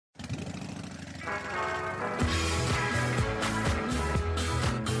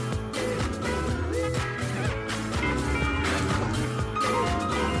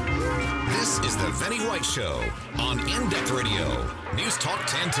Show on In-Depth Radio, News Talk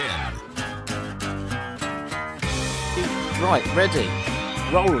 1010. Right, ready,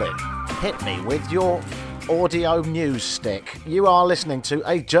 rolling, hit me with your audio news stick. You are listening to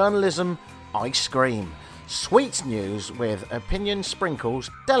a journalism ice cream. Sweet news with opinion sprinkles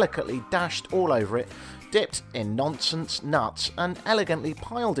delicately dashed all over it, dipped in nonsense nuts and elegantly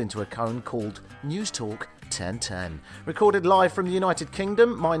piled into a cone called News Talk 1010. Recorded live from the United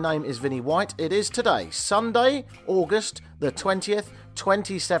Kingdom, my name is Vinnie White. It is today, Sunday, August the 20th,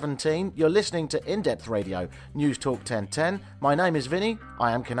 2017. You're listening to In-Depth Radio, News Talk 1010. My name is Vinnie.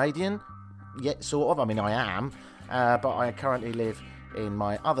 I am Canadian. Yeah, sort of. I mean, I am. But I currently live in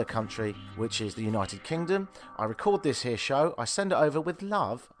my other country, which is the United Kingdom. I record this here show. I send it over with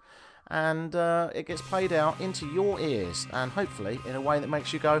love. And it gets played out into your ears. And hopefully in a way that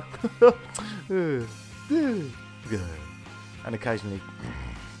makes you go... and occasionally,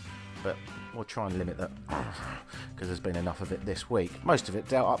 but we'll try and limit that because there's been enough of it this week. Most of it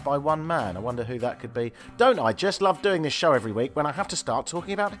dealt up by one man. I wonder who that could be. Don't I just love doing this show every week when I have to start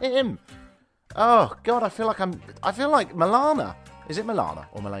talking about him? Oh God, I feel like Milana. Is it Milana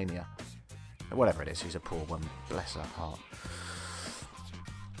or Melania? Whatever it is, she's a poor woman. Bless her heart.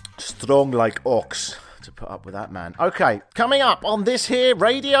 Strong like ox to put up with that man. Okay, coming up on this here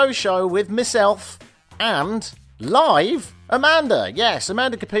radio show with myself and live Amanda. Yes,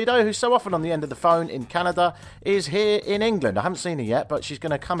 Amanda Capito, who's so often on the end of the phone in Canada, is here in England. I haven't seen her yet, but she's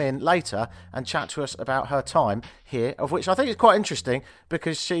going to come in later and chat to us about her time here, of which I think is quite interesting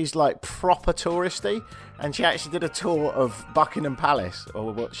because she's like proper touristy, and she actually did a tour of Buckingham Palace,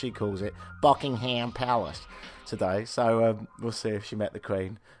 or what she calls it, Buckingham Palace, today. So we'll see if she met the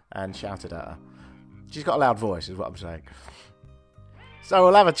Queen and shouted at her. She's got a loud voice, is what I'm saying. So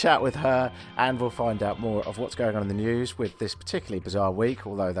we'll have a chat with her and we'll find out more of what's going on in the news with this particularly bizarre week,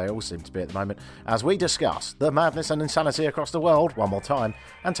 although they all seem to be at the moment, as we discuss the madness and insanity across the world one more time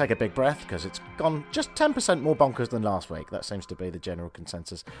and take a big breath because it's gone just 10% more bonkers than last week. That seems to be the general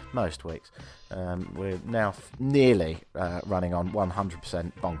consensus most weeks. We're now nearly running on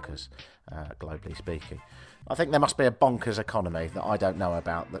 100% bonkers, globally speaking. I think there must be a bonkers economy that I don't know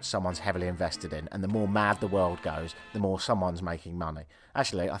about that someone's heavily invested in, and the more mad the world goes, the more someone's making money.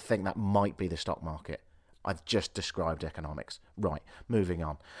 Actually, I think that might be the stock market. I've just described economics. Right, moving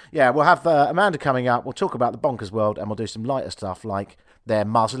on. Yeah, we'll have Amanda coming up. We'll talk about the bonkers world, and we'll do some lighter stuff like they're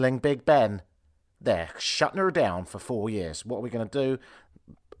muzzling Big Ben. They're shutting her down for 4 years. What are we going to do?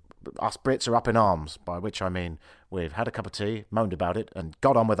 Us Brits are up in arms, by which I mean we've had a cup of tea, moaned about it, and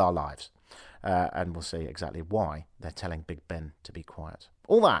got on with our lives. And we'll see exactly why they're telling Big Ben to be quiet.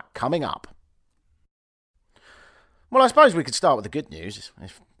 All that coming up. Well, I suppose we could start with the good news,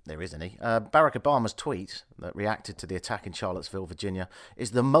 if there is any. Barack Obama's tweet that reacted to the attack in Charlottesville, Virginia,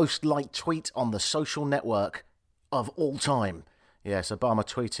 is the most liked tweet on the social network of all time. Yes, Obama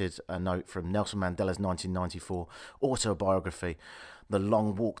tweeted a note from Nelson Mandela's 1994 autobiography, The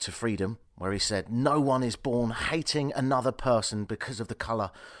Long Walk to Freedom, where he said, "No one is born hating another person because of the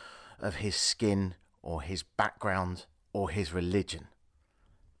colour of his skin or his background or his religion.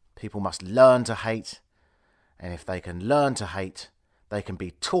 People must learn to hate, and if they can learn to hate, they can be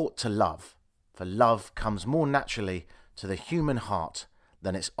taught to love, for love comes more naturally to the human heart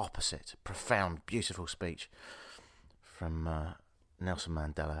than its opposite." Profound, beautiful speech from Nelson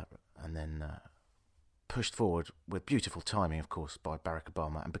Mandela, and then pushed forward with beautiful timing, of course, by Barack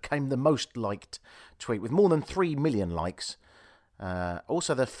Obama, and became the most liked tweet with more than 3 million likes.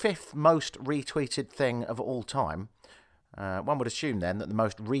 Also the 5th most retweeted thing of all time. One would assume then that the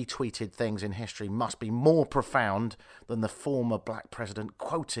most retweeted things in history must be more profound than the former black president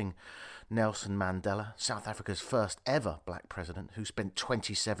quoting Nelson Mandela, South Africa's first ever black president, who spent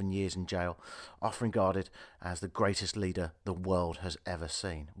 27 years in jail, often regarded as the greatest leader the world has ever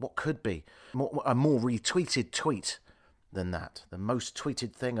seen. What could be a more retweeted tweet than that? The most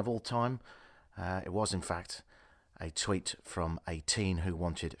tweeted thing of all time? It was, in fact, a tweet from a teen who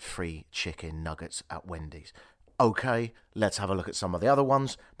wanted free chicken nuggets at Wendy's. Okay, let's have a look at some of the other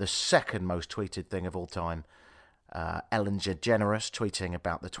ones. The second most tweeted thing of all time, Ellen DeGeneres tweeting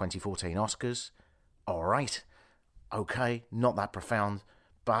about the 2014 Oscars. All right, okay, not that profound.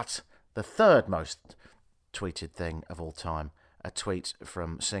 But the third most tweeted thing of all time, a tweet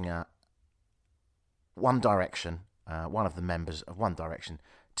from singer One Direction, one of the members of One Direction,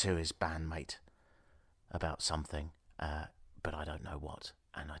 to his bandmate about something, but I don't know what,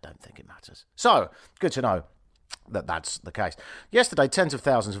 and I don't think it matters. So, good to know that that's the case. Yesterday, tens of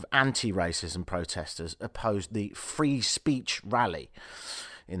thousands of anti-racism protesters opposed the free speech rally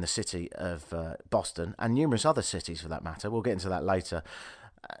in the city of Boston, and numerous other cities for that matter. We'll get into that later.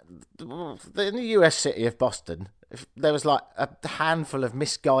 In the US city of Boston, there was like a handful of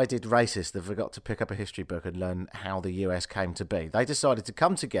misguided racists that forgot to pick up a history book and learn how the US came to be. They decided to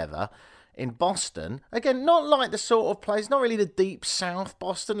come together in Boston. Again, not like the sort of place, not really the deep south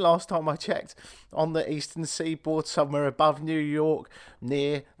Boston, last time I checked, on the eastern seaboard, somewhere above New York,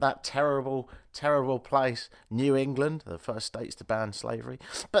 near that terrible, terrible place, New England, the first states to ban slavery.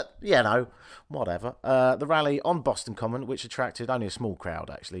 But, whatever. The rally on Boston Common, which attracted only a small crowd,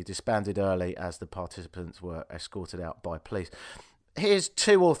 actually, disbanded early as the participants were escorted out by police. Here's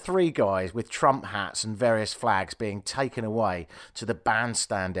 2 or 3 guys with Trump hats and various flags being taken away to the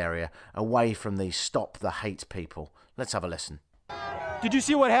bandstand area, away from the Stop the Hate people. Let's have a listen. Did you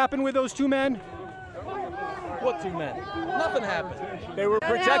see what happened with those 2 men? What 2 men? Nothing happened. They were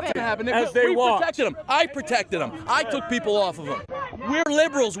protected as we protected them. I protected them. I took people off of them. We're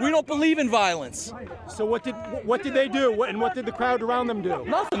liberals. We don't believe in violence. So what did they do? And what did the crowd around them do?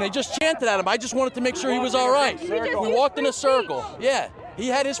 Nothing. They just chanted at him. I just wanted to make sure he was all right. We walked in a circle. Yeah. He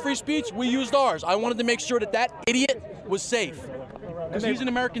had his free speech. We used ours. I wanted to make sure that idiot was safe. Because he's an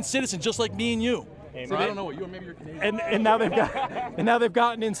American citizen just like me and you. So I don't know what you are. Maybe you're Canadian. And now they've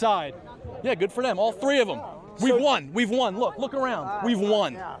gotten inside. Yeah, good for them. All 3 of them. We've won. We've won. Look around. We've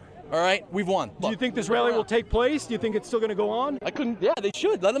won. All right, we've won. Look. Do you think this rally will take place? Do you think it's still going to go on? Yeah, they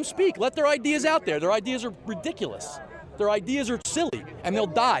should. Let them speak. Let their ideas out there. Their ideas are ridiculous. Their ideas are silly, and they'll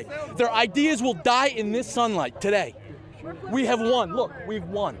die. Their ideas will die in this sunlight today. We have won. Look, we've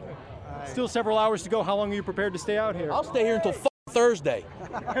won. Still several hours to go. How long are you prepared to stay out here? I'll stay here until Thursday.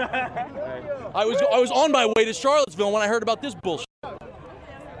 I was on my way to Charlottesville when I heard about this bullshit.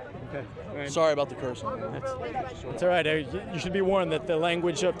 Sorry about the cursing. It's all right. You should be warned that the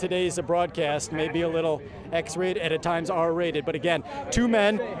language of today's broadcast may be a little X-rated and at times R-rated. But again, 2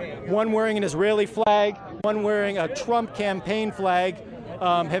 men, one wearing an Israeli flag, one wearing a Trump campaign flag,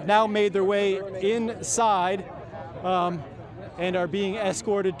 have now made their way inside and are being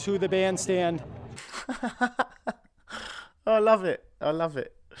escorted to the bandstand. I love it.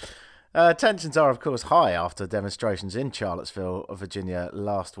 Tensions are, of course, high after demonstrations in Charlottesville, Virginia,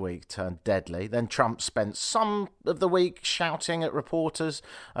 last week turned deadly. Then Trump spent some of the week shouting at reporters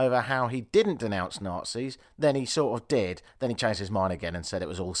over how he didn't denounce Nazis. Then he sort of did. Then he changed his mind again and said it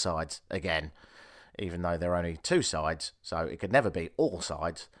was all sides again, even though there are only 2 sides, so it could never be all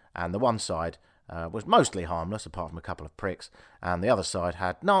sides. And the one side was mostly harmless, apart from a couple of pricks, and the other side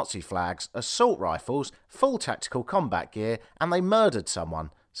had Nazi flags, assault rifles, full tactical combat gear, and they murdered someone.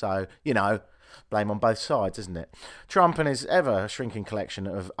 So, blame on both sides, isn't it? Trump and his ever-shrinking collection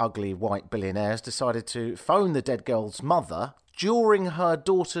of ugly white billionaires decided to phone the dead girl's mother during her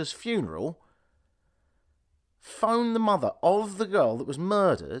daughter's funeral. Phone the mother of the girl that was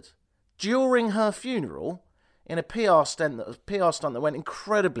murdered during her funeral in a PR stunt that went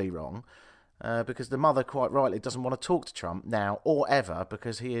incredibly wrong. Because the mother, quite rightly, doesn't want to talk to Trump now or ever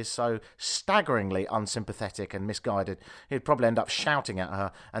because he is so staggeringly unsympathetic and misguided. He'd probably end up shouting at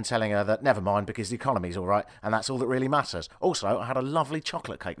her and telling her that never mind because the economy's all right and that's all that really matters. Also, I had a lovely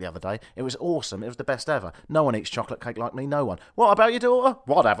chocolate cake the other day. It was awesome. It was the best ever. No one eats chocolate cake like me, no one. What about your daughter?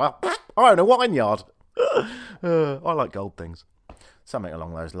 Whatever. I own a vineyard. I like gold things. Something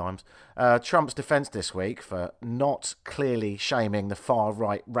along those lines. Trump's defence this week for not clearly shaming the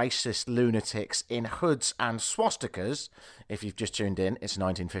far-right racist lunatics in hoods and swastikas. If you've just tuned in, it's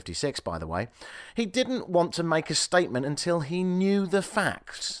 1956, by the way. He didn't want to make a statement until he knew the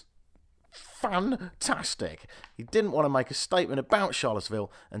facts. Fantastic. He didn't want to make a statement about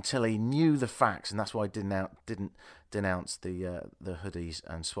Charlottesville until he knew the facts, and that's why he didn't denounce the hoodies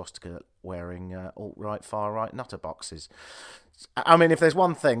and swastika wearing alt-right, far-right nutter boxes. I mean, if there's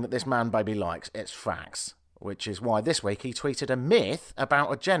one thing that this man baby likes, it's facts, which is why this week he tweeted a myth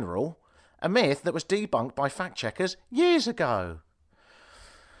about a general, a myth that was debunked by fact-checkers years ago.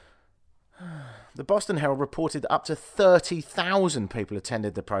 The Boston Herald reported that up to 30,000 people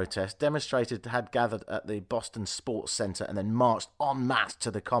attended the protest. Demonstrators had gathered at the Boston Sports Centre and then marched en masse to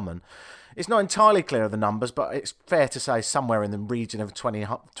the Common. It's not entirely clear of the numbers, but it's fair to say somewhere in the region of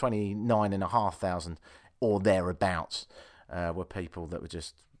 29,500 or thereabouts were people that were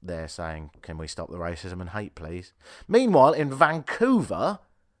just there saying, can we stop the racism and hate, please? Meanwhile, in Vancouver,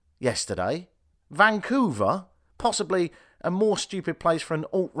 yesterday, possibly a more stupid place for an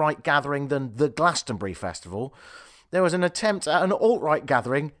alt-right gathering than the Glastonbury Festival, there was an attempt at an alt-right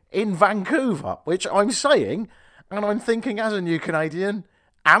gathering in Vancouver, which I'm saying, and I'm thinking as a new Canadian,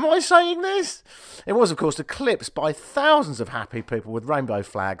 am I saying this? It was, of course, eclipsed by thousands of happy people with rainbow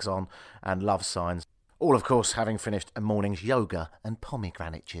flags on and love signs, all, of course, having finished a morning's yoga and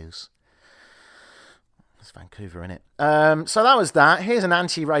pomegranate juice. It's Vancouver, innit? So that was that. Here's an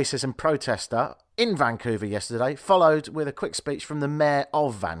anti-racism protester in Vancouver yesterday, followed with a quick speech from the mayor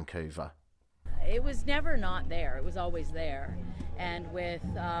of Vancouver. It was never not there. It was always there. And with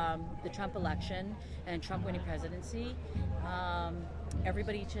the Trump election and Trump winning presidency,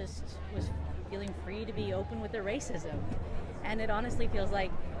 everybody just was feeling free to be open with their racism. And it honestly feels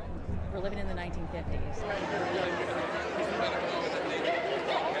like we're living in the 1950s.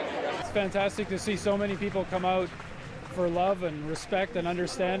 It's fantastic to see so many people come out for love and respect and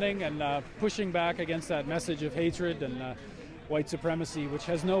understanding and pushing back against that message of hatred and white supremacy, which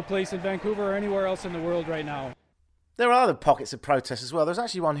has no place in Vancouver or anywhere else in the world right now. There are other pockets of protest as well. There's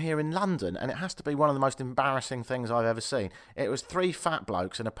actually one here in London, and it has to be one of the most embarrassing things I've ever seen. It was 3 fat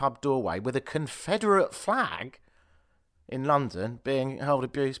blokes in a pub doorway with a Confederate flag in London being held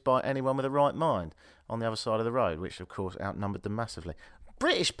abuse by anyone with a right mind on the other side of the road, which of course outnumbered them massively.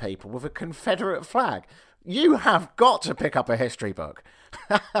 British people with a Confederate flag. You have got to pick up a history book.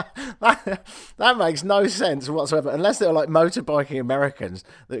 that makes no sense whatsoever, unless they were like motorbiking Americans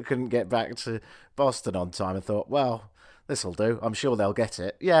that couldn't get back to Boston on time and thought, well, this'll do. I'm sure they'll get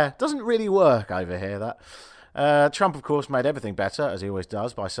it. Yeah, it doesn't really work over here, that. Trump, of course, made everything better, as he always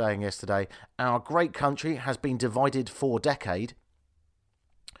does, by saying yesterday, our great country has been divided for a decade,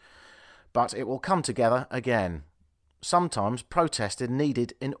 but it will come together again. Sometimes protest is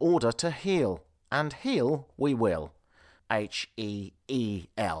needed in order to heal, and heal we will.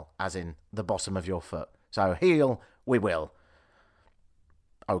 H-E-E-L, as in the bottom of your foot. So heal we will.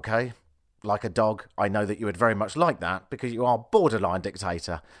 Okay, like a dog, I know that you would very much like that because you are borderline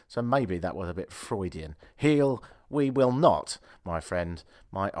dictator. So maybe that was a bit Freudian. Heal we will not, my friend,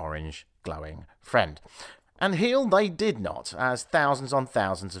 my orange glowing friend. And heal they did not, as thousands on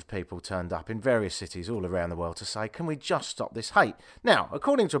thousands of people turned up in various cities all around the world to say, can we just stop this hate? Now,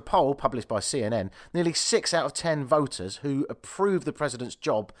 according to a poll published by CNN, nearly 6 out of 10 voters who approve the president's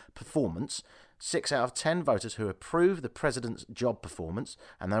job performance, 6 out of 10 voters who approve the president's job performance,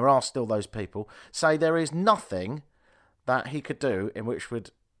 and there are still those people, say there is nothing that he could do in which would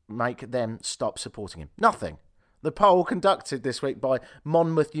make them stop supporting him. Nothing. The poll conducted this week by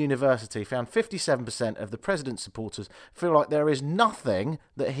Monmouth University found 57% of the president's supporters feel like there is nothing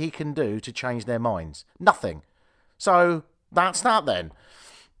that he can do to change their minds. Nothing. So that's that then,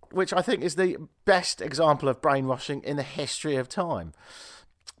 which I think is the best example of brainwashing in the history of time.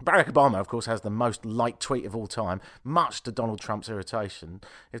 Barack Obama, of course, has the most liked tweet of all time, much to Donald Trump's irritation.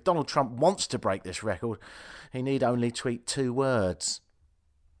 If Donald Trump wants to break this record, he need only tweet 2 words.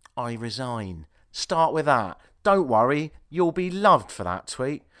 I resign. Start with that. Don't worry, you'll be loved for that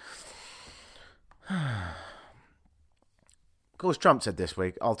tweet. Of course, Trump said this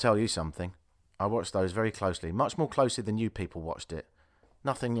week, I'll tell you something. I watched those very closely, much more closely than you people watched it.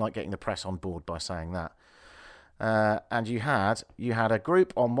 Nothing like getting the press on board by saying that. And you had a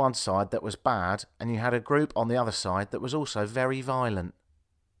group on one side that was bad, and you had a group on the other side that was also very violent.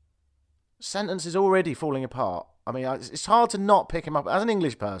 Sentence is already falling apart. I mean, it's hard to not pick him up as an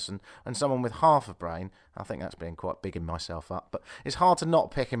English person and someone with half a brain. I think that's being quite bigging myself up, but it's hard to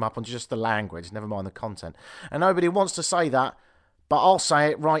not pick him up on just the language, never mind the content. And nobody wants to say that, but I'll say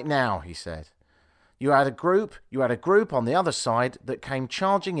it right now, he said. You had a group on the other side that came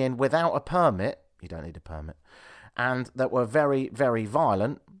charging in without a permit. You don't need a permit. And that were very, very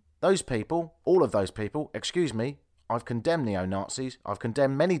violent. Those people, all of those people, excuse me, I've condemned neo-Nazis. I've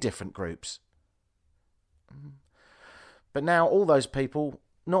condemned many different groups. But now all those people,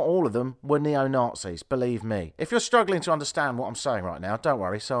 not all of them, were neo-Nazis, believe me. If you're struggling to understand what I'm saying right now, don't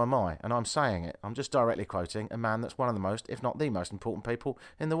worry, so am I. And I'm saying it. I'm just directly quoting a man that's one of the most, if not the most important people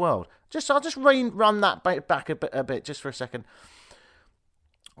in the world. I'll just run that back a bit just for a second.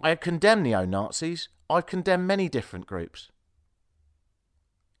 I condemn neo-Nazis. I've condemned many different groups.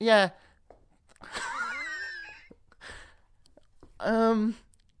 Yeah.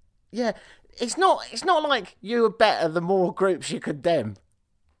 Yeah. It's not like you are better the more groups you condemn. Do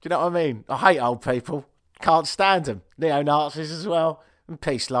you know what I mean? I hate old people. Can't stand them. Neo-Nazis as well. And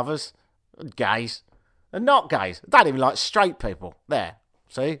peace lovers. And gays. And not gays. I don't even like straight people. There.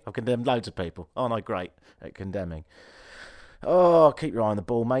 See? I've condemned loads of people. Aren't I great at condemning? Oh, keep your eye on the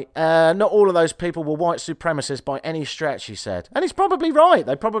ball, mate. Not all of those people were white supremacists by any stretch, he said. And he's probably right.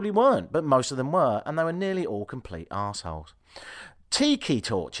 They probably weren't. But most of them were. And they were nearly all complete arseholes. Tiki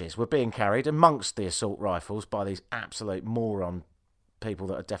torches were being carried amongst the assault rifles by these absolute moron people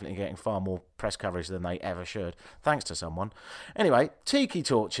that are definitely getting far more press coverage than they ever should, thanks to someone. Anyway, tiki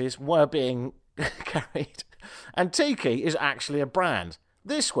torches were being carried, and tiki is actually a brand.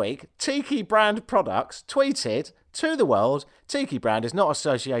 This week, Tiki brand products tweeted To the world, Tiki Brand is not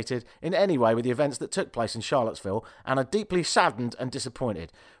associated in any way with the events that took place in Charlottesville and are deeply saddened and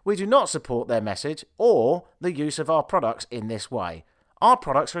disappointed. We do not support their message or the use of our products in this way. Our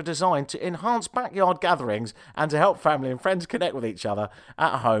products are designed to enhance backyard gatherings and to help family and friends connect with each other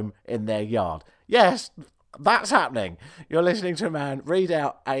at home in their yard. Yes, that's happening. You're listening to a man read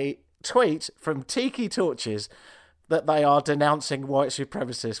out a tweet from Tiki Torches that they are denouncing white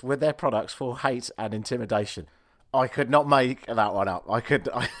supremacists with their products for hate and intimidation. I could not make that one up.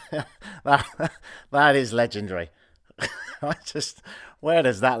 That is legendary. Where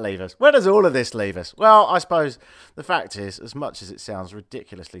does that leave us? Where does all of this leave us? Well, I suppose the fact is, as much as it sounds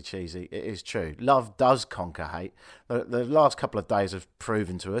ridiculously cheesy, it is true. Love does conquer hate. The last couple of days have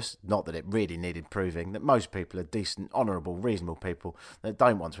proven to us, not that it really needed proving, that most people are decent, honourable, reasonable people that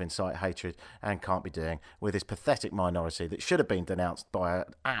don't want to incite hatred and can't be doing with this pathetic minority that should have been denounced by an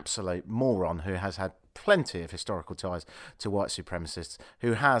absolute moron who has had plenty of historical ties to white supremacists,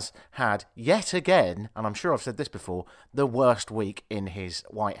 who has had, yet again, and I'm sure I've said this before, the worst week in his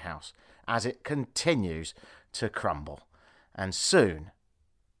White House, as it continues to crumble. And soon,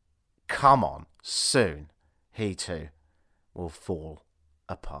 come on, soon, he too will fall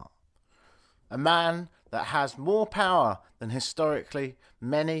apart. A man that has more power than historically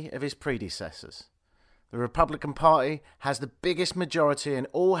many of his predecessors. The Republican Party has the biggest majority in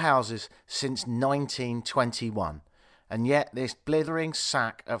all houses since 1921, and yet this blithering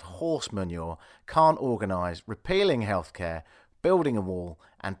sack of horse manure can't organise repealing healthcare, building a wall,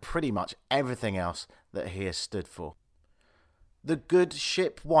 and pretty much everything else that he has stood for. The good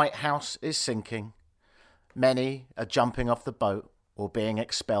ship White House is sinking. Many are jumping off the boat or being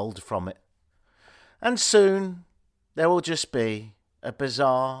expelled from it. And soon there will just be a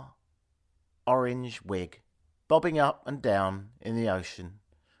bizarre orange wig bobbing up and down in the ocean,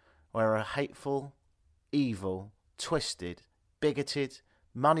 where a hateful, evil, twisted, bigoted,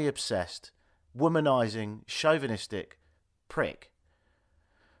 money-obsessed, womanising, chauvinistic prick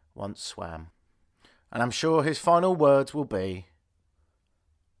once swam. And I'm sure his final words will be,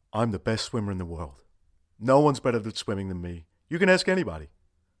 "I'm the best swimmer in the world. No one's better at swimming than me. You can ask anybody.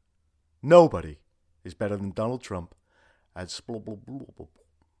 Nobody is better than Donald Trump at splub, blub, blub, blub.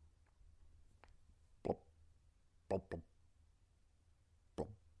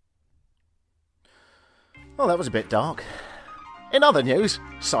 Well, that was a bit dark. In other news,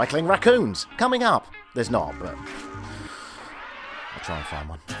 cycling raccoons coming up. There's not, but I'll try and find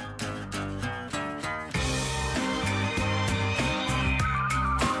one.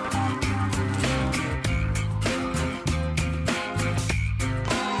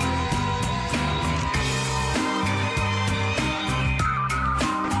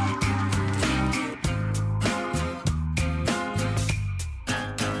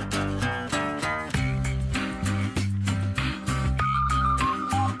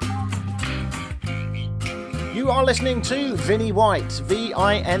 You are listening to Vinnie White,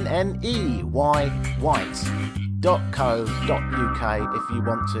 VINNEY White.co.uk if you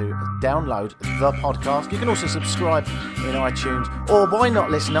want to download the podcast. You can also subscribe in iTunes, or why not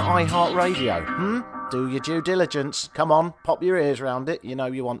listen to iHeartRadio? Do your due diligence. Come on, pop your ears around it. You know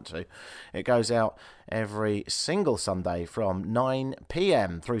you want to. It goes out every single Sunday from 9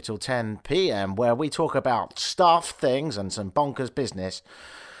 p.m. through till 10 p.m. where we talk about stuff, things, and some bonkers business.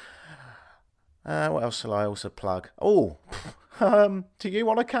 What else shall I also plug? Oh, do you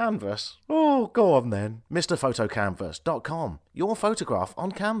want a canvas? Oh, go on then. MrPhotoCanvas.com. Your photograph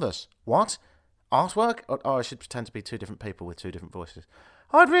on canvas. What? Artwork? Oh, I should pretend to be two different people with two different voices.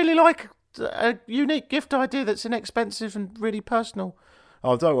 I'd really like a unique gift idea that's inexpensive and really personal.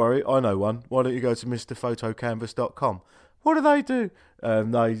 Oh, don't worry, I know one. Why don't you go to MrPhotoCanvas.com? What do?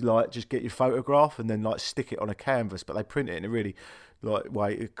 They just get your photograph and then stick it on a canvas, but they print it in a really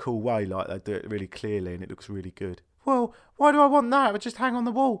cool way. They do it really clearly and it looks really good. Well, why do I want that? It would just hang on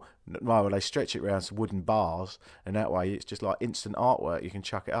the wall. No, well, they stretch it around some wooden bars, and that way it's just like instant artwork. You can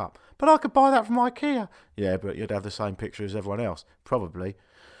chuck it up. But I could buy that from IKEA. Yeah, but you'd have the same picture as everyone else, probably.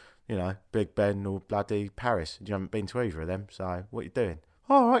 Big Ben or bloody Paris. You haven't been to either of them, so what are you doing?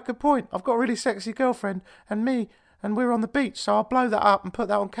 All right, good point. I've got a really sexy girlfriend and we're on the beach, so I'll blow that up and put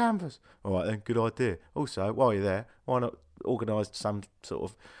that on canvas. All right then, good idea. Also, while you're there, why not organise some sort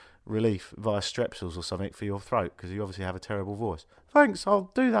of relief via strepsils or something for your throat, because you obviously have a terrible voice. Thanks,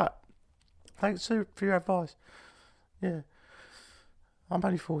 I'll do that. Thanks for your advice. Yeah, I'm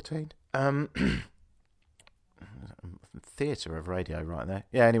only 14. theatre of radio right there.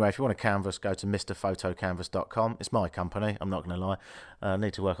 Yeah, anyway, if you want a canvas, go to mrphotocanvas.com. It's my company, I'm not going to lie. I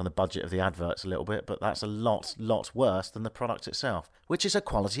need to work on the budget of the adverts a little bit, but that's a lot worse than the product itself, which is a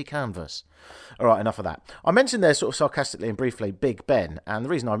quality canvas. All right, enough of that. I mentioned there sort of sarcastically and briefly Big Ben, and the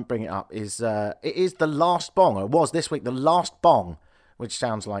reason I bring it up is it is the last bong, or it was this week, the last bong, which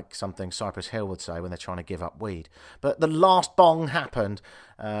sounds like something Cypress Hill would say when they're trying to give up weed. But the last bong happened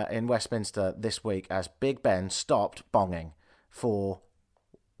in Westminster this week as Big Ben stopped bonging for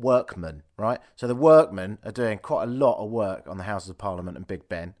workmen, right? So the workmen are doing quite a lot of work on the Houses of Parliament and Big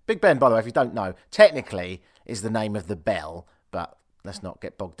Ben. Big Ben, by the way, if you don't know, technically is the name of the bell, but let's not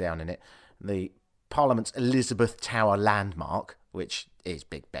get bogged down in it. The Parliament's Elizabeth Tower landmark, which is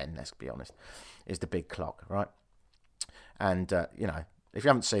Big Ben, let's be honest, is the big clock, right? And, if you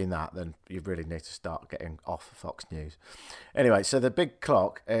haven't seen that, then you really need to start getting off Fox News. Anyway, so the big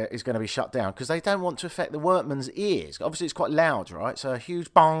clock is going to be shut down because they don't want to affect the workmen's ears. Obviously, it's quite loud, right? So a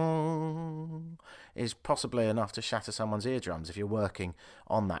huge bong is possibly enough to shatter someone's eardrums if you're working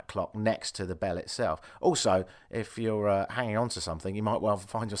on that clock next to the bell itself. Also, if you're hanging on to something, you might well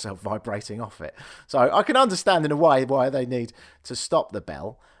find yourself vibrating off it. So I can understand in a way why they need to stop the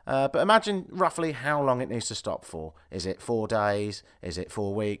bell. But imagine roughly how long it needs to stop for. Is it 4 days? Is it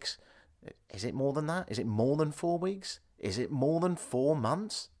 4 weeks? Is it more than that? Is it more than 4 weeks? Is it more than 4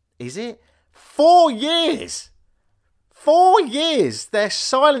 months? Is it 4 years? 4 years! They're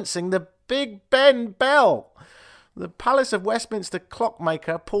silencing the Big Ben bell. The Palace of Westminster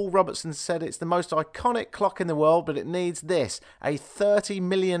clockmaker Paul Robertson said it's the most iconic clock in the world, but it needs this, a £30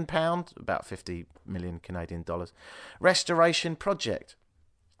 million, about 50 million Canadian dollars, restoration project.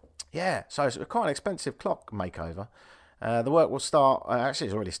 Yeah, so it's quite an expensive clock makeover. The work will start, actually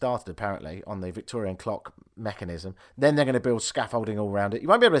it's already started apparently, on the Victorian clock mechanism. Then they're going to build scaffolding all around it. You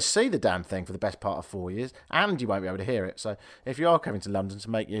won't be able to see the damn thing for the best part of 4 years, and you won't be able to hear it. So if you are coming to London to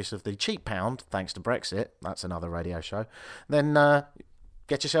make use of the cheap pound, thanks to Brexit, that's another radio show, then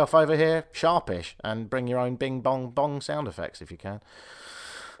get yourself over here sharpish and bring your own bing bong bong sound effects if you can.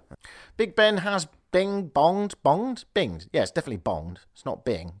 Big Ben has bonged? Binged. Yeah, it's definitely bonged. It's not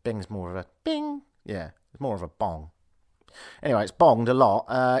bing. Bing's more of a bing. Yeah, it's more of a bong. Anyway, it's bonged a lot.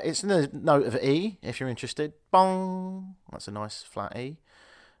 It's in the note of E, if you're interested. Bong. That's a nice flat E,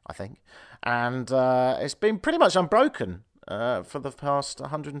 I think. And it's been pretty much unbroken for the past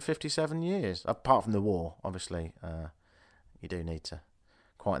 157 years. Apart from the war, obviously. You do need to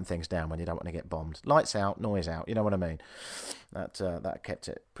quieten things down when you don't want to get bombed. Lights out, noise out, you know what I mean. That kept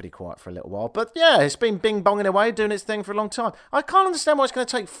it pretty quiet for a little while. But yeah, it's been bing-bonging away, doing its thing for a long time. I can't understand why it's going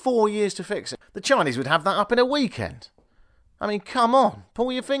to take 4 years to fix it. The Chinese would have that up in a weekend. I mean, come on,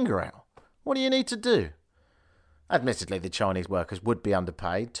 pull your finger out. What do you need to do? Admittedly, the Chinese workers would be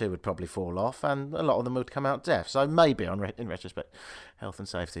underpaid, 2 would probably fall off, and a lot of them would come out deaf. So maybe, in retrospect, health and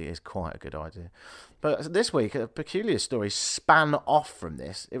safety is quite a good idea. But this week, a peculiar story span off from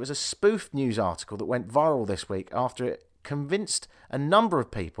this. It was a spoof news article that went viral this week after it convinced a number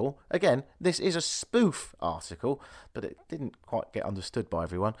of people, again, this is a spoof article, but it didn't quite get understood by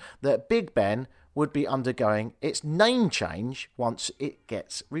everyone, that Big Ben would be undergoing its name change once it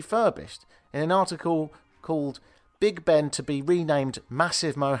gets refurbished. In an article called Big Ben to be renamed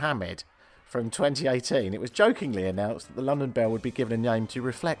Massive Mohammed from 2018, it was jokingly announced that the London Bell would be given a name to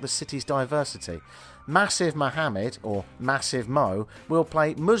reflect the city's diversity. Massive Mohammed, or Massive Mo, will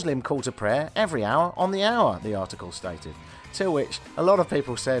play Muslim call to prayer every hour on the hour, the article stated. To which a lot of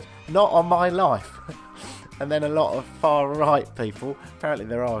people said, not on my life. And then a lot of far-right people, apparently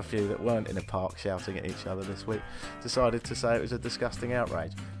there are a few that weren't in a park shouting at each other this week, decided to say it was a disgusting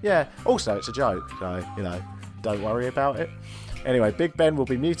outrage. Yeah, also it's a joke, so, don't worry about it. Anyway, Big Ben will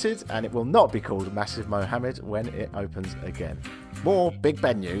be muted, and it will not be called Massive Mohammed when it opens again. More Big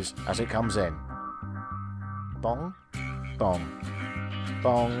Ben news as it comes in. Bong, bong,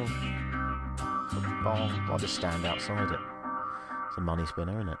 bong, bong. I'll just stand outside it. It's a money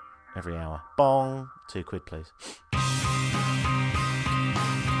spinner, isn't it? Every hour. Bong. £2, please.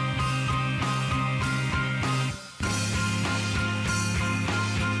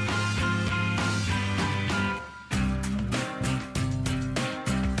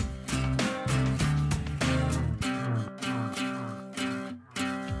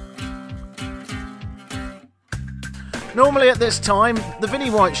 Normally at this time, the Vinnie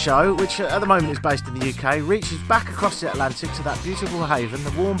White Show, which at the moment is based in the UK, reaches back across the Atlantic to that beautiful haven,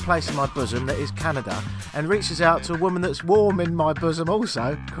 the warm place in my bosom that is Canada, and reaches out to a woman that's warm in my bosom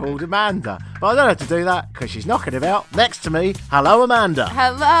also, called Amanda. But I don't have to do that, because she's knocking about next to me. Hello, Amanda.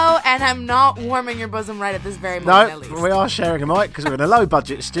 Hello, and I'm not warm in your bosom right at this very moment, at least. No, we are sharing a mic, because we're in a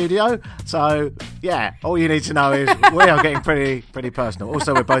low-budget studio, so Yeah, all you need to know is we are getting pretty personal.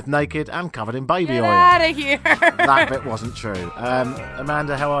 Also, we're both naked and covered in baby Get oil. out of here. That bit wasn't true.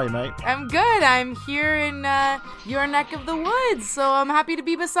 Amanda, how are you, mate? I'm good. I'm here in your neck of the woods, so I'm happy to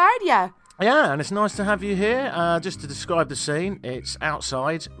be beside ya. Yeah, and it's nice to have you here. Just to describe the scene, it's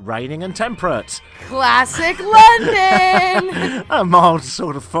outside, raining and temperate. Classic London. A mild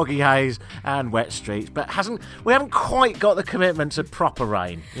sort of foggy haze and wet streets, but we haven't quite got the commitment to proper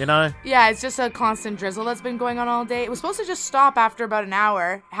rain, you know? Yeah, it's just a constant drizzle that's been going on all day. It was supposed to just stop after about an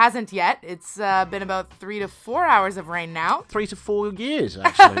hour. Hasn't yet. It's been about 3 to 4 hours of rain now. 3 to 4 years,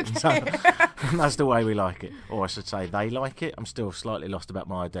 actually. Okay. So, that's the way we like it. Or I should say they like it. I'm still slightly lost about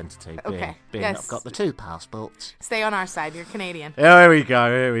my identity. Okay. Being Yes. I've got the 2 passports. Stay on our side. You're Canadian. Here we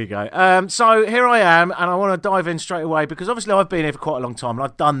go. So here I am, and I want to dive in straight away because obviously I've been here for quite a long time, and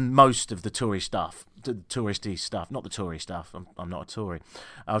I've done most of the touristy stuff. Not the Tory stuff. I'm not a Tory.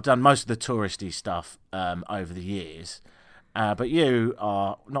 I've done most of the touristy stuff over the years. But you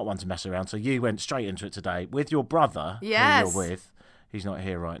are not one to mess around, so you went straight into it today with your brother, Yes. who you're with. He's not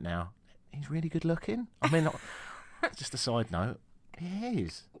here right now. He's really good looking. I mean, just a side note, he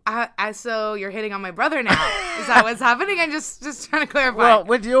is. So you're hitting on my brother now. Is that what's happening? I'm just trying to clarify. Well,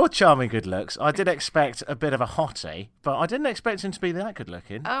 with your charming good looks, I did expect a bit of a hottie, but I didn't expect him to be that good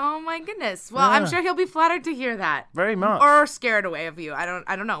looking. Oh my goodness. Well, I'm sure he'll be flattered to hear that. Very much. Or scared away of you. I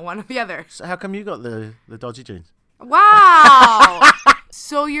don't know, one or the other. So how come you got the dodgy jeans? Wow.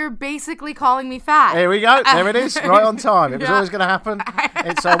 So you're basically calling me fat. Here we go. There it is. Right on time. It was always going to happen.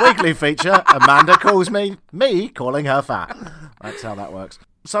 It's our weekly feature. Amanda calls me calling her fat. That's how that works.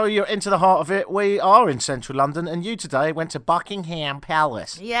 So you're into the heart of it. We are in central London, and you today went to Buckingham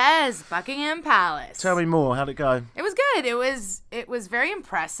Palace. Yes, Buckingham Palace. Tell me more. How'd it go? It was good. It was very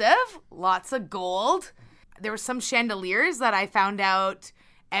impressive. Lots of gold. There were some chandeliers that I found out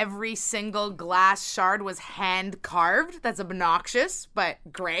every single glass shard was hand carved. That's obnoxious, but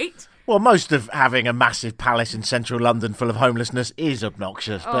great. Well, most of having a massive palace in central London full of homelessness is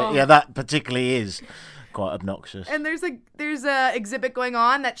obnoxious, but yeah, that particularly is quite obnoxious. And there's a exhibit going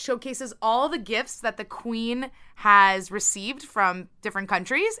on that showcases all the gifts that the Queen has received from different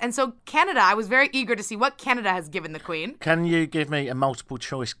countries. And so Canada, I was very eager to see what Canada has given the Queen. Can you give me a multiple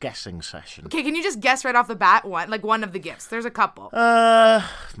choice guessing session? Okay, can you just guess right off the bat one of the gifts? There's a couple.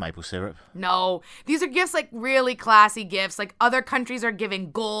 Maple syrup. No, these are gifts like really classy gifts. Like other countries are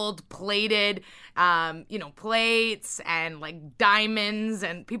giving gold plated, plates and like diamonds,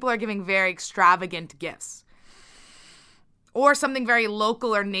 and people are giving very extravagant gifts. Or something very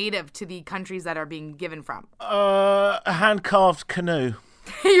local or native to the countries that are being given from. A hand-carved canoe.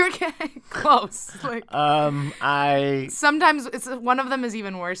 You're getting close. Like, a sometimes one of them is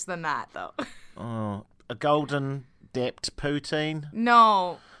even worse than that, though. a golden dipped poutine.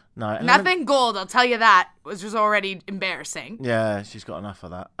 No. Nothing gold, I'll tell you that, which was already embarrassing. Yeah, she's got enough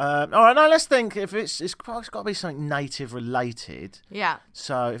of that. All right, now let's think. If it's got to be something native related. Yeah.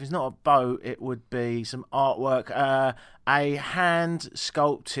 So if it's not a boat, it would be some artwork. A hand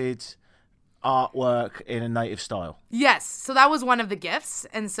sculpted artwork in a native style. Yes, so that was one of the gifts,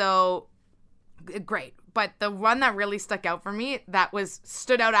 and so great. But the one that really stuck out for me,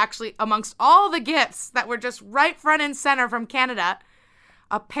 stood out actually amongst all the gifts that were just right front and center from Canada,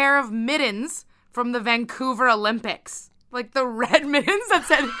 a pair of mittens from the Vancouver Olympics. Like the red mittens that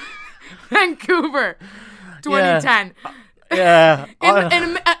said Vancouver 2010. Yeah.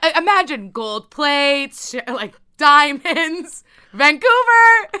 And imagine gold plates, like diamonds,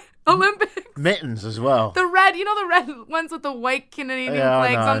 Vancouver Olympics. Mittens as well. The red ones with the white Canadian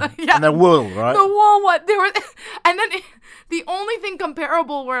flags on them. Yeah. And the wool, right? The wool, what? They were, and then the only thing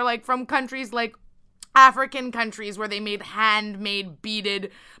comparable were like from countries like African countries where they made handmade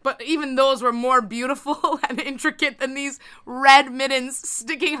beaded, but even those were more beautiful and intricate than these red mittens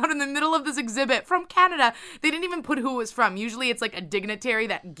sticking out in the middle of this exhibit from Canada. They didn't even put who it was from. Usually it's like a dignitary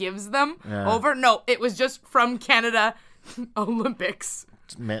that gives them over. No, it was just from Canada Olympics.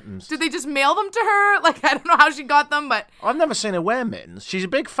 Mittens. Did they just mail them to her? Like, I don't know how she got them, but I've never seen her wear mittens. She's a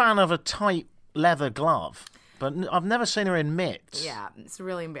big fan of a tight leather glove, but I've never seen her in mitts. yeah, it's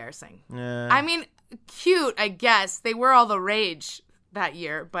really embarrassing. Yeah. I mean, cute, I guess. They were all the rage that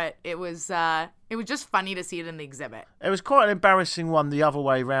year, but it was just funny to see it in the exhibit. It was quite an embarrassing one the other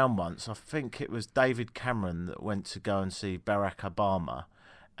way round once. I think it was David Cameron that went to go and see Barack Obama,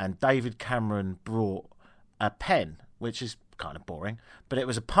 and David Cameron brought a pen, which is kind of boring, but it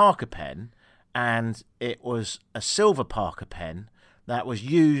was a Parker pen, and it was a silver Parker pen that was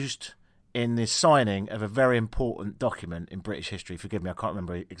used in the signing of a very important document in British history. Forgive me, I can't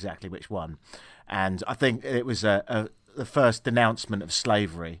remember exactly which one. And I think it was a the first denouncement of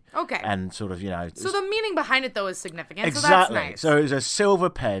slavery. Okay. And sort of, So the meaning behind it, though, is significant. Exactly. So that's nice. So it was a silver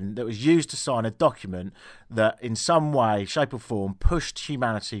pen that was used to sign a document that in some way, shape or form pushed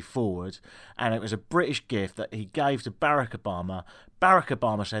humanity forward. And it was a British gift that he gave to Barack Obama. Barack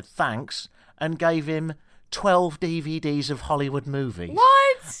Obama said thanks and gave him 12 DVDs of Hollywood movies.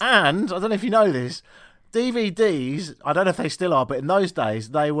 What? And, I don't know if you know this, DVDs, I don't know if they still are, but in those days,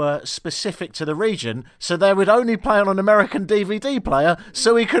 they were specific to the region, so they would only play on an American DVD player,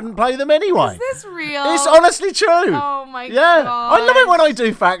 so he couldn't play them anyway. Is this real? It's honestly true. Oh my god. Yeah. I love it when I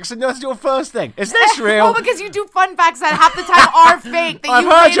do facts, and that's your first thing. Is this real? Well, because you do fun facts that half the time are fake. That I've you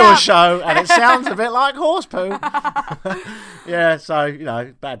heard made your up. show, and it sounds a bit like horse poo. Yeah,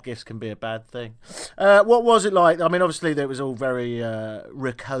 so, bad gifts can be a bad thing. What was it like? I mean, obviously, it was all very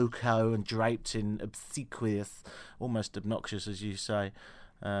rococo and draped in obsequious, almost obnoxious, as you say,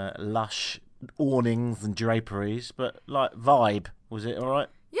 lush awnings and draperies, but, vibe, was it all right?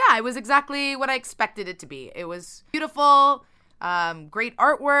 Yeah, it was exactly what I expected it to be. It was beautiful, great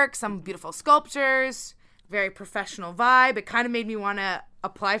artwork, some beautiful sculptures, very professional vibe. It kind of made me want to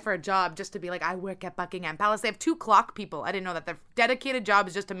apply for a job just to be like, I work at Buckingham Palace. They have 2 clock people. I didn't know that. Their dedicated job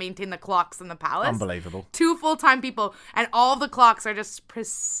is just to maintain the clocks in the palace. Unbelievable. 2 full-time people, and all the clocks are just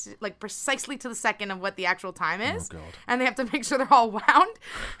precisely to the second of what the actual time is. Oh, God. And they have to make sure they're all wound.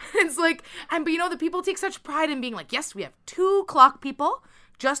 It's like, but the people take such pride in being like, yes, we have 2 clock people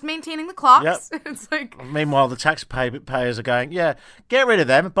just maintaining the clocks. Yep. It's like, meanwhile, the taxpayers are going, yeah, get rid of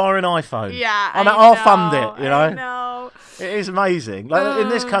them, buy an iPhone. yeah, I'll fund it, I know. It is amazing. Like in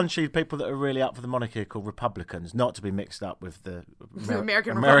this country, people that are really up for the monarchy are called Republicans, not to be mixed up with the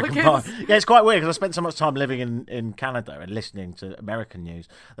American Republicans. Republicans. Yeah, it's quite weird because I spent so much time living in Canada and listening to American news.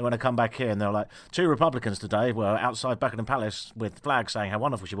 Then when I come back here and they're like, 2 Republicans today were outside Buckingham Palace with flags saying how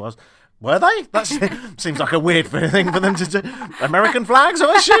wonderful she was. Were they? That seems like a weird thing for them to do. American flags,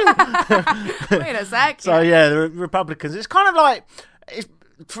 I assume. Wait a sec. So yeah, the Republicans. It's kind of like,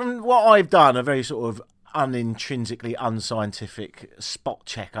 from what I've done, a very sort of unintrinsically unscientific spot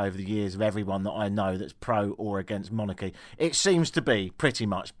check over the years of everyone that I know that's pro or against monarchy. It seems to be pretty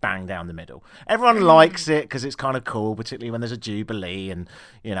much bang down the middle. Everyone likes it because it's kind of cool, particularly when there's a jubilee and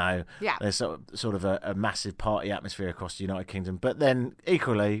there's sort of a massive party atmosphere across the United Kingdom. But then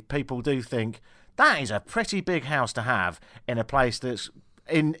equally, people do think that is a pretty big house to have in a place that's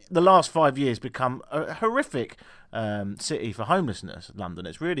in the last 5 years become a horrific city for homelessness. London,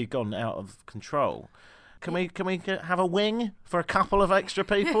 it's really gone out of control. Can we have a wing for a couple of extra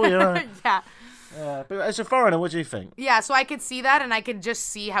people? Yeah. But as a foreigner, what do you think? Yeah, so I could see that, and I could just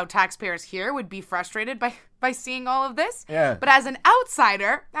see how taxpayers here would be frustrated by seeing all of this. Yeah. But as an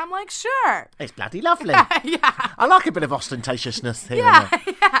outsider, I'm like, sure. It's bloody lovely. Yeah. I like a bit of ostentatiousness here.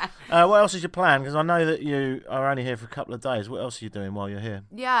 Yeah. What else is your plan? Because I know that you are only here for a couple of days. What else are you doing while you're here?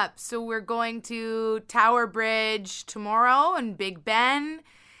 Yeah, so we're going to Tower Bridge tomorrow and Big Ben.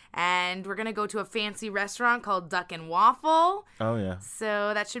 And we're going to go to a fancy restaurant called Duck and Waffle. Oh, yeah.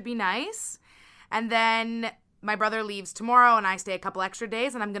 So that should be nice. And then my brother leaves tomorrow and I stay a couple extra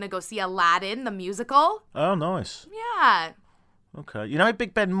days. And I'm going to go see Aladdin, the musical. Oh, nice. Yeah. Okay.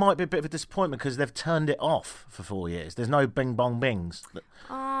 Big Ben might be a bit of a disappointment because they've turned it off for 4 years. There's no bing bong bings.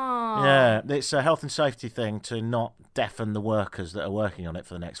 Oh. Yeah. It's a health and safety thing to not deafen the workers that are working on it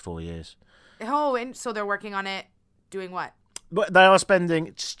for the next 4 years. Oh, and so they're working on it doing what? But they are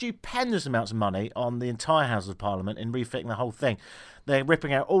spending stupendous amounts of money on the entire House of Parliament in refitting the whole thing. They're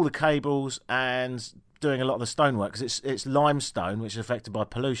ripping out all the cables and doing a lot of the stonework because it's limestone, which is affected by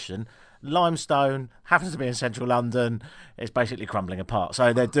pollution. Limestone happens to be in central London. It's basically crumbling apart.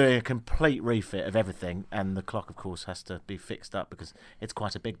 So they're doing a complete refit of everything, and the clock, of course, has to be fixed up because it's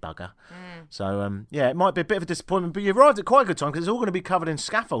quite a big bugger. So, it might be a bit of a disappointment, but you arrived at quite a good time because it's all going to be covered in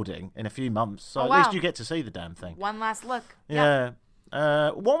scaffolding in a few months. So at least you get to see the damn thing. One last look. Yeah.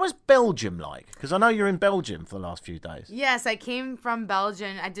 What was Belgium like? Because I know you're in Belgium for the last few days. Yes, I came from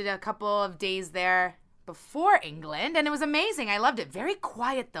Belgium. I did a couple of days there before England, and it was amazing. I loved it. Very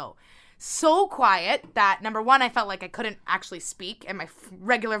quiet, though. So quiet that, number one, I felt like I couldn't actually speak at my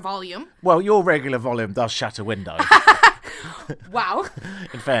regular volume. Well, your regular volume does shatter windows. Wow.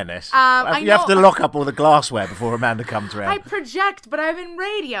 In fairness. You have to lock up all the glassware before Amanda comes around. I project, but I'm in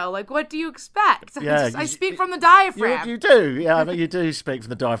radio. Like, what do you expect? Yeah, I speak from the diaphragm. You do. Yeah, I mean, you do speak from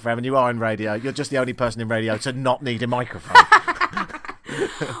the diaphragm, and you are in radio. You're just the only person in radio to not need a microphone.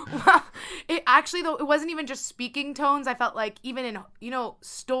 Well, it actually, though, it wasn't even just speaking tones. I felt like even in,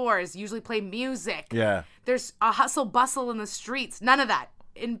 stores usually play music. Yeah. There's a hustle bustle in the streets. None of that.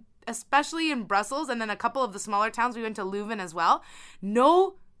 Especially in Brussels and then a couple of the smaller towns. We went to Leuven as well.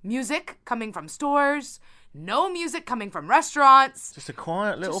 No music coming from stores. no music coming from restaurants. Just a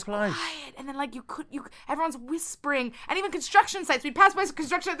quiet little place. Quiet. And then like everyone's whispering. And even construction sites. We pass by some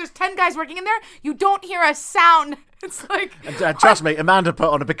construction sites, there's 10 guys working in there. You don't hear a sound. It's like... And trust me, Amanda put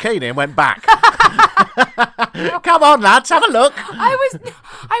on a bikini and went back. Come on, lads, have a look.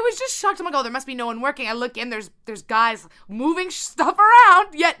 I was just shocked. I'm like, oh, there must be no one working. I look in, there's guys moving stuff around,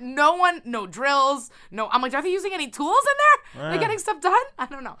 yet no drills. No, I'm like, are they using any tools in there? They're getting stuff done? I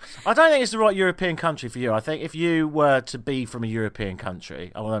don't know. I don't think it's the right European country for you. I think if you were to be from a European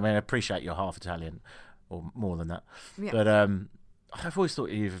country, I appreciate you're half Italian or more than that. Yeah. But I've always thought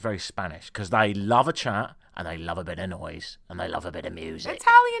you were very Spanish because they love a chat. And they love a bit of noise, and they love a bit of music.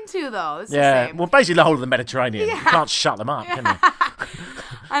 Italian too, though. It's yeah, the same. Well, basically the whole of the Mediterranean. Yeah. You can't shut them up, can you?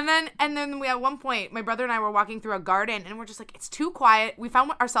 and then we at one point, my brother and I were walking through a garden, and we're just like, it's too quiet. We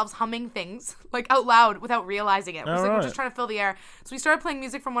found ourselves humming things like out loud without realizing it. We're just trying to fill the air. So we started playing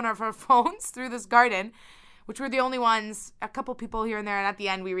music from one of our phones through this garden, which were the only ones. A couple people here and there, and at the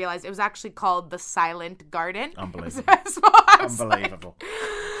end we realized it was actually called the Silent Garden. Unbelievable. Unbelievable.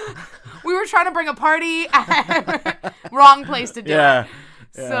 We were trying to bring a party, wrong place to do it.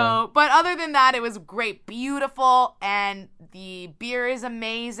 So, but other than that, it was great, beautiful, and the beer is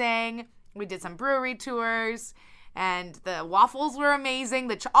amazing. We did some brewery tours, and the waffles were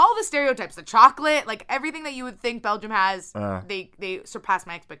amazing. All the stereotypes, the chocolate, like everything that you would think Belgium has, they surpassed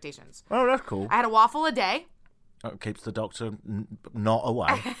my expectations. Oh, that's cool. I had a waffle a day. That keeps the doctor not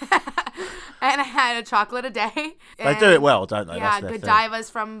away. And I had a chocolate a day. They do it well, don't they? Yeah, Godiva's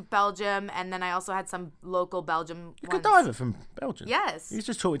from Belgium, and then I also had some local Belgium ones. Godiva from Belgium? Yes. You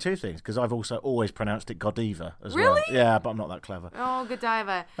just taught me two things, because I've also always pronounced it Godiva as well. Really? Yeah, but I'm not that clever. Oh,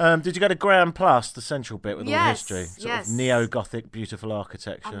 Godiva. Did you go to Grand Plus, the central bit with all the history? Yes. Of neo-Gothic, beautiful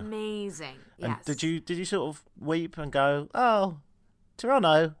architecture. Amazing, and yes. Did you sort of weep and go, oh,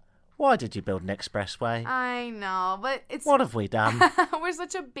 Toronto, why did you build an expressway? I know, but it's... What have we done? We're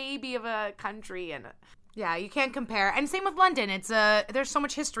such a baby of a country, and yeah, you can't compare. And same with London. There's so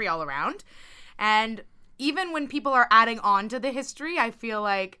much history all around, and even when people are adding on to the history, I feel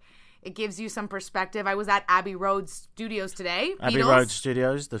like it gives you some perspective. I was at Abbey Road Studios today. Abbey Road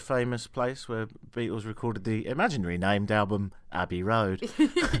Studios, the famous place where Beatles recorded the imaginary named album Abbey Road.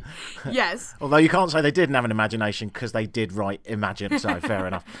 Yes. Although you can't say they didn't have an imagination because they did write Imagine, so fair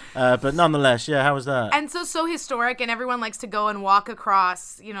enough. But nonetheless, yeah, how was that? And so historic, and everyone likes to go and walk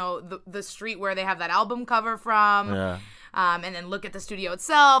across, the street where they have that album cover from. Yeah. And then look at the studio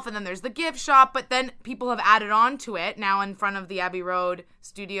itself, and then there's the gift shop, but then people have added on to it. Now in front of the Abbey Road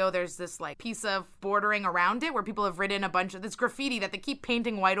studio, there's this like piece of bordering around it where people have written a bunch of this graffiti that they keep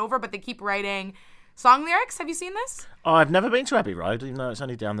painting white over, but they keep writing song lyrics. Have you seen this? I've never been to Abbey Road, even though it's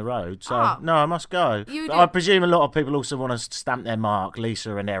only down the road. So, no, I must go. I presume a lot of people also want to stamp their mark.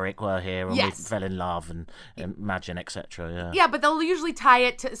 Lisa and Eric were here, and we fell in love, and Imagine, etc. Yeah. Yeah, but they'll usually tie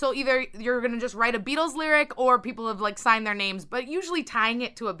it to... So either you're going to just write a Beatles lyric, or people have like signed their names, but usually tying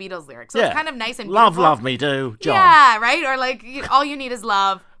it to a Beatles lyric. So it's kind of nice and beautiful. Love me do, John. Yeah, right? Or like, all you need is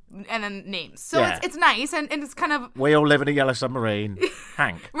love. And then names. So it's nice, and it's kind of... We all live in a yellow submarine.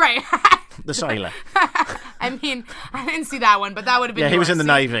 Hank. Right. The sailor. I mean, I didn't see that one, but that would have been... Yeah, he was in the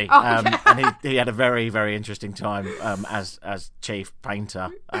Navy, yeah. and he had a very, very interesting time as chief painter,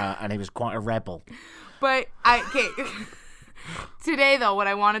 and he was quite a rebel. But, today, though, what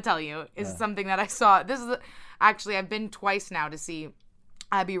I want to tell you is something that I saw. This is... Actually, I've been twice now to see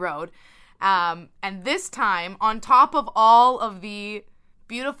Abbey Road, and this time, on top of all of the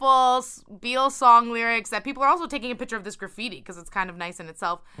beautiful Beatles song lyrics that people are also taking a picture of this graffiti because it's kind of nice in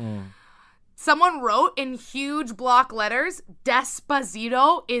itself. Someone wrote in huge block letters,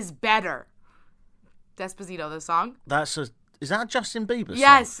 "Despacito is better." Despacito, the song. Is that Justin Bieber song?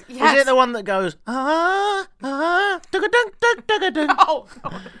 Yes. Is it the one that goes, dugga-dunk-dunk-dugga-dunk? No,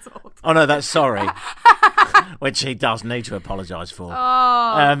 that's old. Oh, no, that's Sorry. Which he does need to apologise for.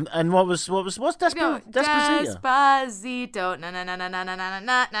 Oh. And what's Despacito? Despacito. Na na na na na na na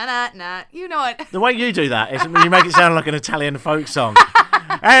na na na. You know it. The way you do that is when you make it sound like an Italian folk song.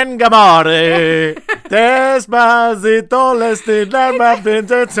 Engamare, despacito,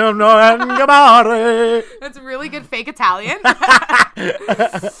 engamare. That's really good fake Italian. No,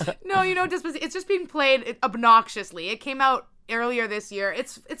 Despacito. It's just being played obnoxiously. It came out earlier this year.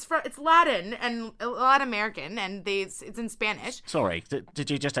 It's Latin and Latin American, and it's in Spanish. Sorry, did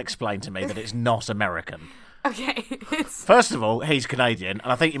you just explain to me that it's not American? Okay, First of all, he's Canadian,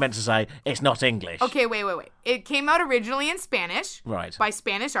 and I think you meant to say it's not English. Okay, wait. It came out originally in Spanish. Right. By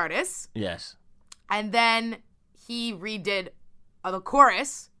Spanish artists. Yes. And then he redid the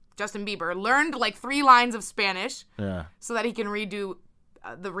chorus. Justin Bieber learned like 3 lines of Spanish. Yeah. So that he can redo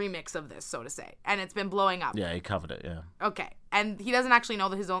the remix of this, so to say, and it's been blowing up. Yeah, he covered it, yeah. Okay, and he doesn't actually know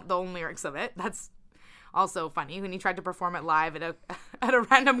the own lyrics of it. That's also funny. When he tried to perform it live at a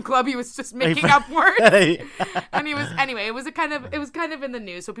random club, he was just making up words. And he was anyway. It was kind of in the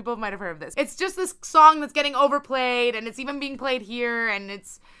news, so people might have heard of this. It's just this song that's getting overplayed, and it's even being played here, and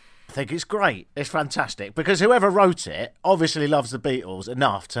it's. I think it's great. It's fantastic because whoever wrote it obviously loves the Beatles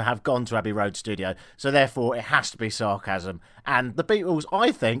enough to have gone to Abbey Road studio, so therefore it has to be sarcasm. And the Beatles,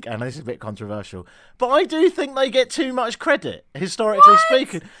 I think, and this is a bit controversial, but I do think they get too much credit, historically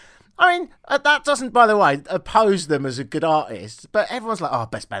speaking. I mean, that doesn't, by the way, oppose them as a good artist, but everyone's like,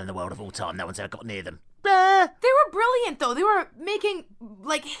 best band in the world of all time. No one's ever got near them. They were brilliant, though. They were making,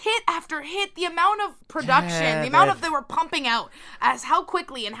 like, hit after hit. The amount of production, the amount of they were pumping out, as how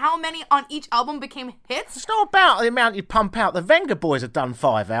quickly and how many on each album became hits. It's not about the amount you pump out. The Venga Boys have done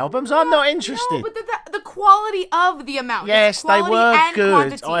 5 albums. I'm not interested. No, but the quality of the amount. Yes, they were good.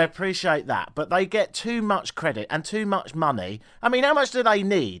 Quantity. I appreciate that. But they get too much credit and too much money. I mean, how much do they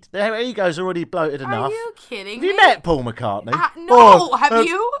need? Their ego's already bloated enough. Are you kidding Have me? you met Paul McCartney? No, have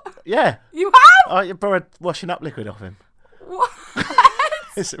you? Yeah. You have? You borrowed washing up liquid off him. What?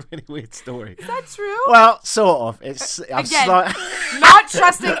 It's a really weird story. Is that true? Well, sort of. It's Again, not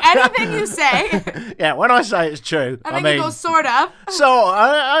trusting anything you say. Yeah, when I say it's true, I mean, you go sort of. So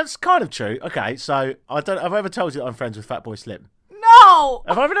it's kind of true. Okay, so have I ever told you that I'm friends with Fatboy Slim? No.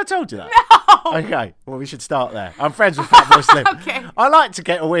 Have I ever told you that? No. Okay, well, we should start there. I'm friends with Fatboy Slim. Okay. I like to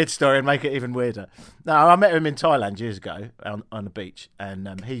get a weird story and make it even weirder. No, I met him in Thailand years ago on the beach,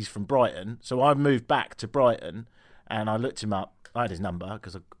 and he's from Brighton. So I moved back to Brighton, and I looked him up. I had his number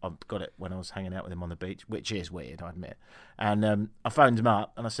because I got it when I was hanging out with him on the beach, which is weird, I admit. And I phoned him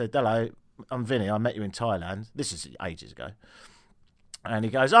up, and I said, hello, I'm Vinny. I met you in Thailand. This is ages ago. And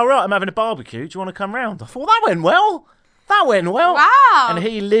he goes, right, I'm having a barbecue. Do you want to come round? I thought, that went well. Wow. And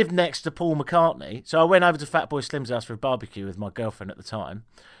he lived next to Paul McCartney. So I went over to Fatboy Slim's house for a barbecue with my girlfriend at the time,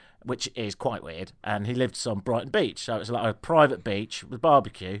 which is quite weird. And he lived on Brighton Beach. So it was like a private beach with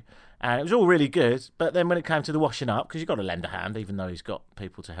barbecue. And it was all really good. But then when it came to the washing up, because you've got to lend a hand, even though he's got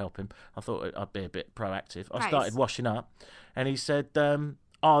people to help him, I thought I'd be a bit proactive. I started washing up. And he said,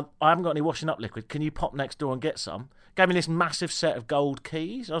 I haven't got any washing up liquid. Can you pop next door and get some? Gave me this massive set of gold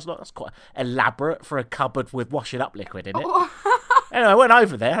keys. I was like, that's quite elaborate for a cupboard with washing up liquid in it. Anyway, I went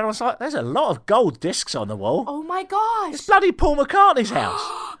over there and I was like, there's a lot of gold discs on the wall. Oh my gosh. It's bloody Paul McCartney's house.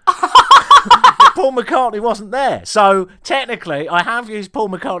 Paul McCartney wasn't there. So technically, I have used Paul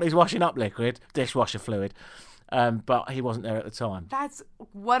McCartney's washing up liquid, dishwasher fluid. But he wasn't there at the time.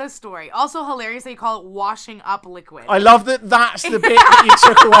 What a story. Also hilarious that you call it washing up liquid. I love that that's the bit that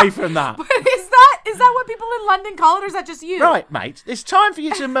you took away from that. But is that what people in London call it, or is that just you? Right, mate. It's time for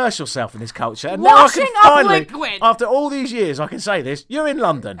you to immerse yourself in this culture. And washing now I can finally, up liquid. After all these years, I can say this. You're in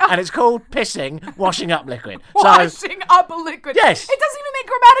London, and it's called pissing, washing up liquid. Washing up liquid. Yes. It doesn't even make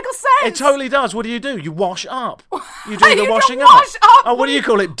grammatical sense. It totally does. What do? You wash up. You do the You washing don't wash up. Oh, what do you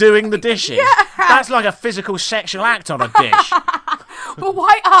call it? Doing the dishes. Yeah. That's like a physical sexual act on a dish. But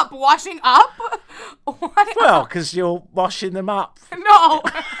why up? Washing up? Why Well, up? because you're washing them up. No.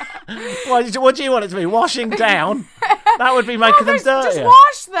 What do you want it to be? Washing down? That would be making them dirtier. Just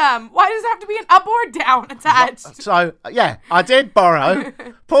wash them. Why does it have to be an up or down attached? So, yeah, I did borrow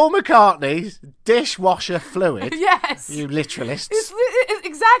Paul McCartney's dishwasher fluid. Yes. You literalists.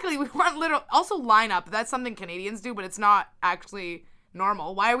 Exactly. We weren't literal. Also, line up. That's something Canadians do, but it's not actually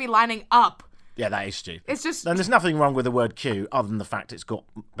normal. Why are we lining up? Yeah, that is stupid. It's just... And there's nothing wrong with the word queue other than the fact it's got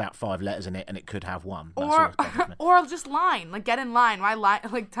about 5 letters in it and it could have 1. Or just line. Like, get in line. Why line?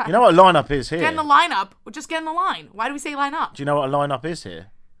 Like, you know what a line-up is here? Get in the lineup. Just get in the line. Why do we say line up? Do you know what a line-up is here?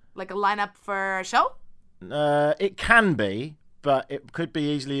 Like a lineup for a show? It can be, but it could be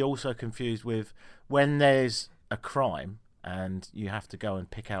easily also confused with when there's a crime and you have to go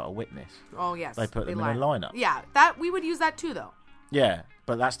and pick out a witness. Oh, yes. They put them in a lineup. Yeah, we would use that too, though. Yeah,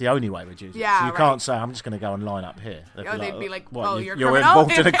 but that's the only way we'd use it. Yeah, so you can't say, I'm just going to go and line up here. They'd be like, what, oh, you're criminal?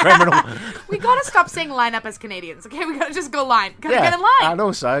 involved in a criminal. We got to stop saying line up as Canadians, okay? We got to just go line. Got to get in line. And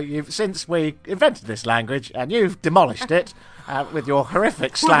also, since we invented this language and you've demolished it with your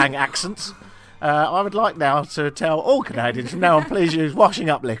horrific slang accents, I would like now to tell all Canadians from now on, please use washing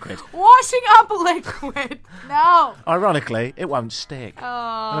up liquid. Washing up liquid. No. Ironically, it won't stick.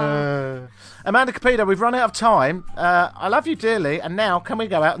 Oh. Amanda Capito, we've run out of time. I love you dearly, and now can we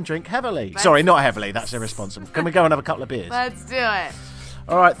go out and drink heavily? Sorry, not heavily, that's irresponsible. Can we go and have a couple of beers? Let's do it.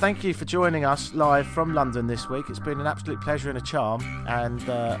 All right, thank you for joining us live from London this week. It's been an absolute pleasure and a charm, and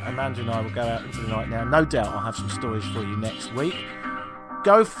Amanda and I will go out into the night now. No doubt I'll have some stories for you next week.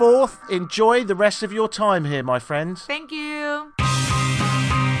 Go forth, enjoy the rest of your time here, my friends. Thank you.